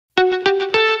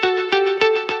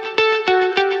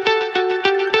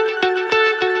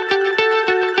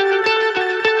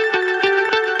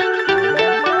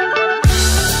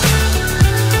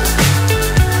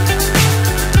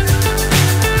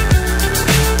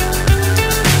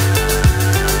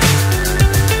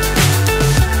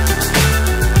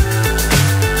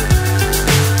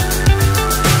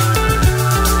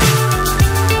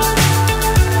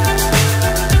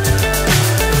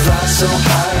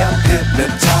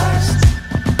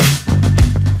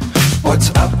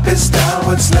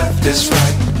is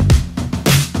right.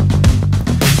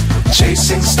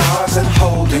 Chasing stars and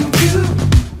holding you.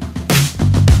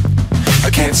 I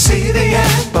can't see the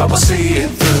end, but we'll see it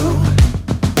through.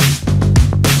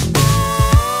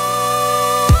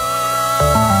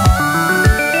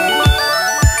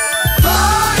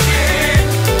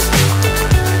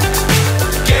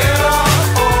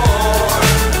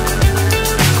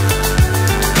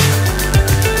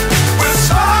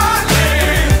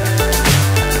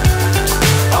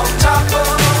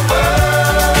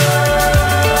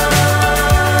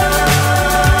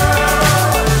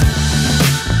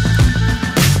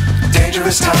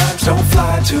 Times don't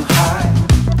fly too high.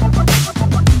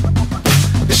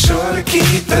 Be sure to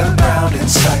keep the ground in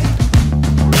sight.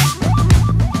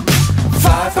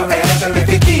 Fly forever if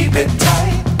you keep it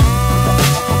tight.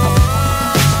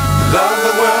 Love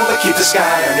the world but keep the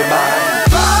sky on your mind.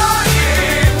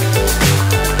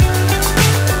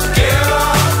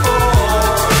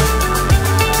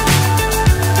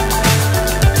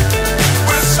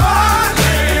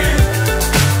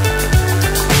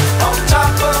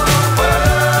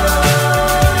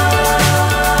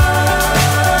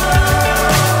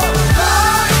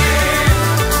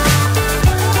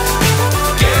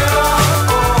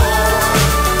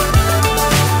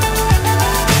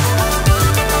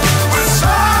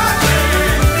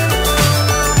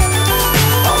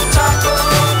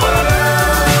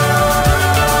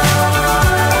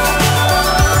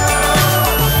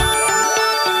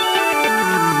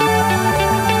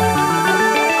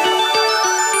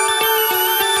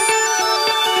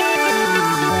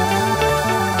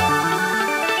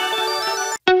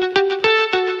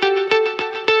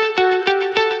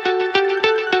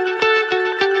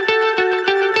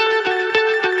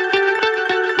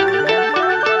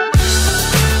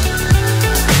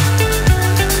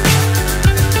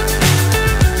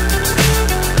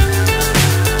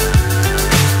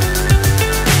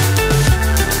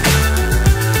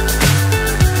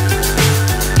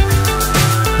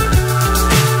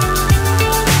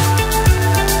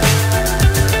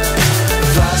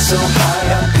 So high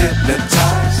I'm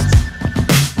hypnotized.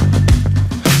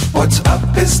 What's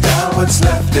up is down, what's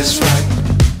left is right.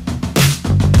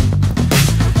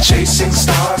 Chasing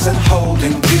stars and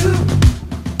holding you.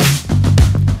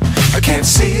 I can't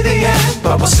see the end,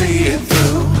 but we'll see it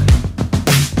through.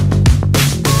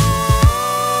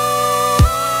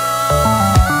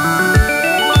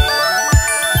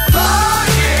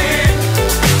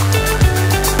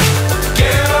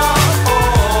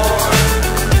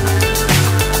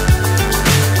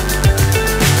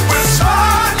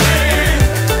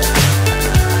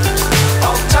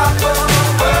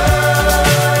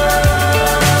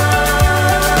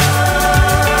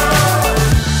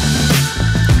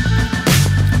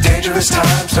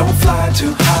 Times don't fly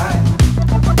too high.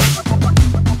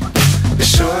 Be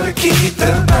sure to keep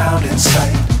the ground in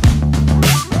sight.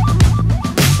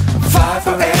 Fly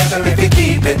forever if you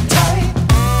keep it tight.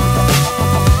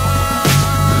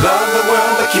 Love the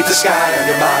world but keep the sky on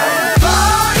your mind.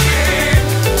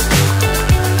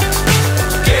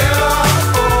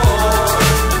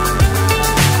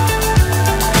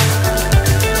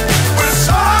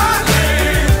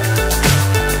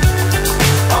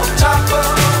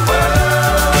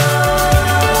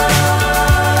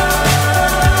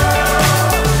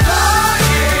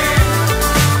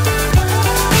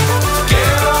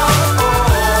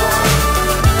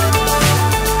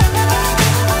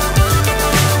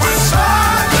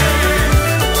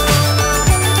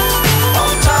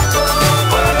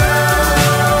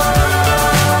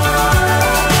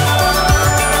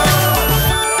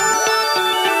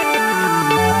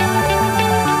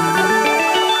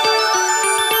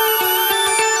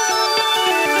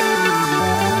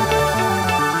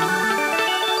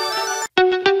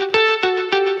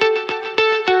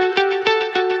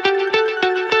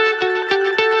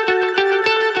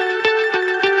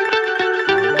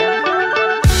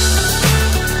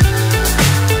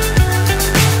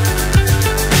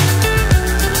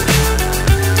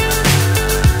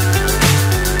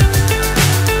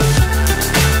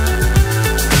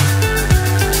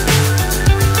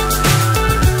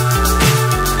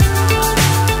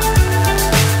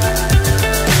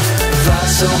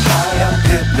 So high I'm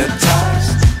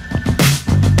hypnotized.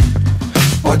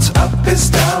 What's up is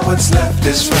down, what's left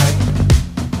is right.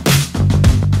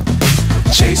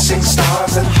 Chasing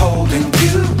stars and holding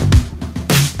you.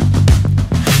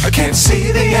 I can't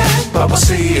see the end, but we'll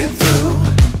see it through.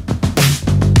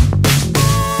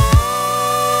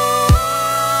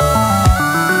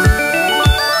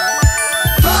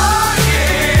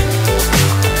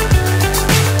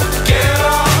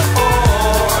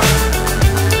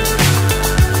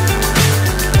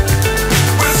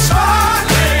 We're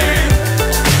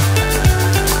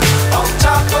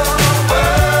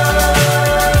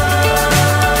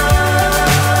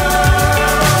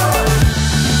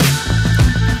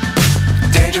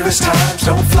Dangerous times,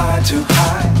 don't fly too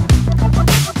high.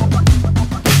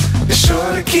 Be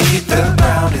sure to keep the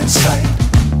ground in sight.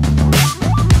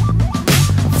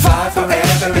 Fly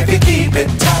forever if you keep it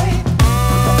tight.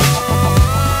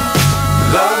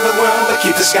 Love the world, but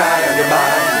keep the sky on your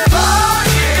mind.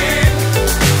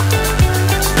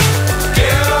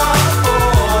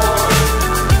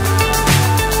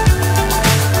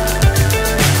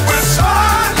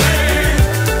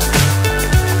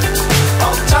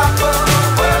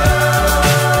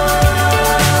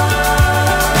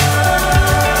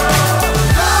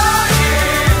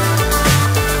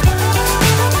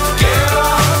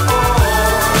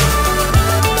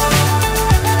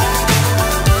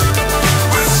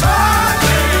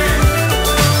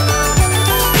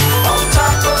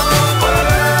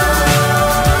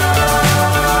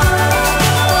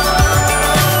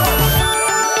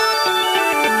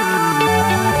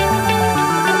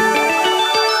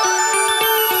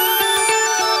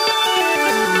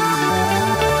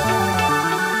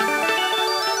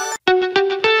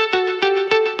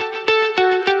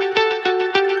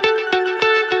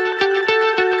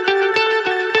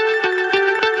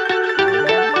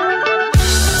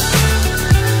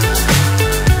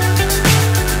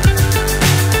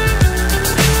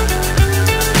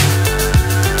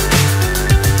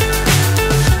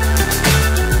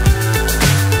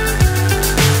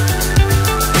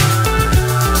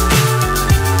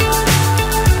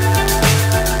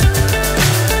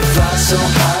 So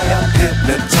high, I'm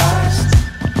hypnotized.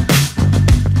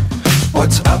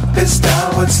 What's up is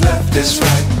down, what's left is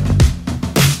right.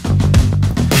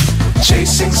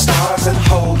 Chasing stars and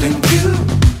holding you.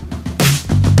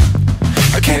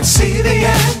 I can't see the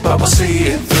end, but we'll see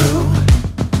it through.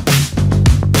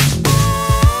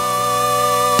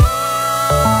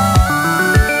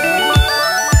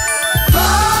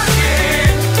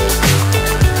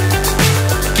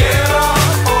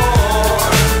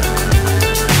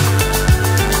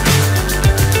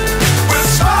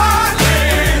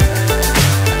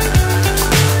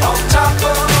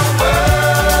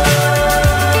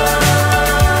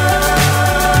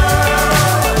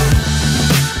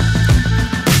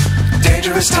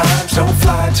 Times, don't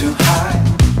fly too high.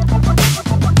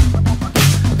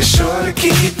 Be sure to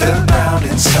keep the ground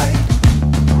in sight.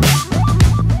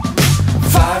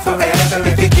 Fly forever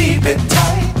if you keep it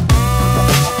tight.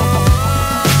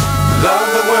 Love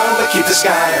the world, but keep the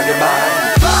sky on your mind.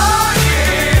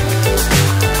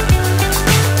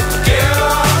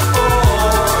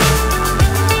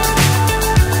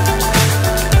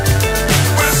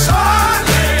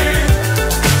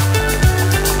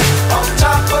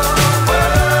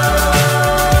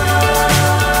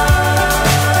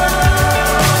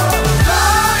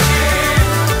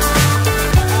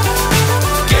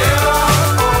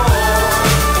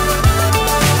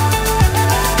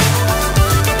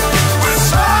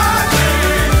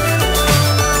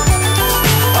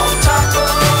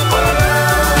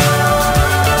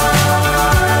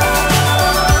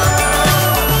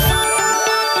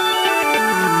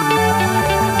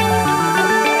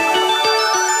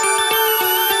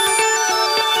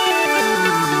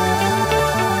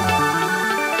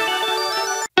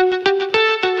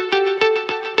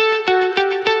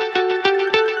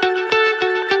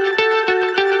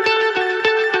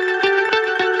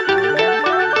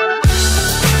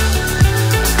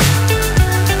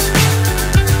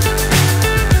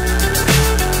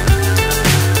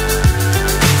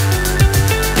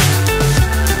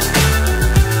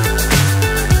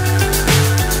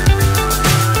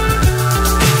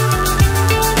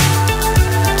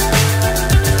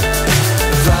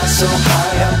 So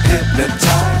high, I'm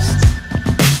hypnotized.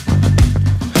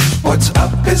 What's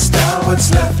up is down,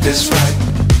 what's left is right.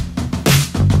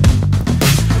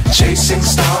 Chasing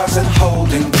stars and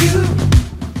holding you.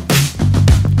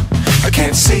 I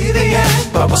can't see the end,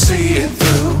 but we'll see it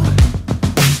through.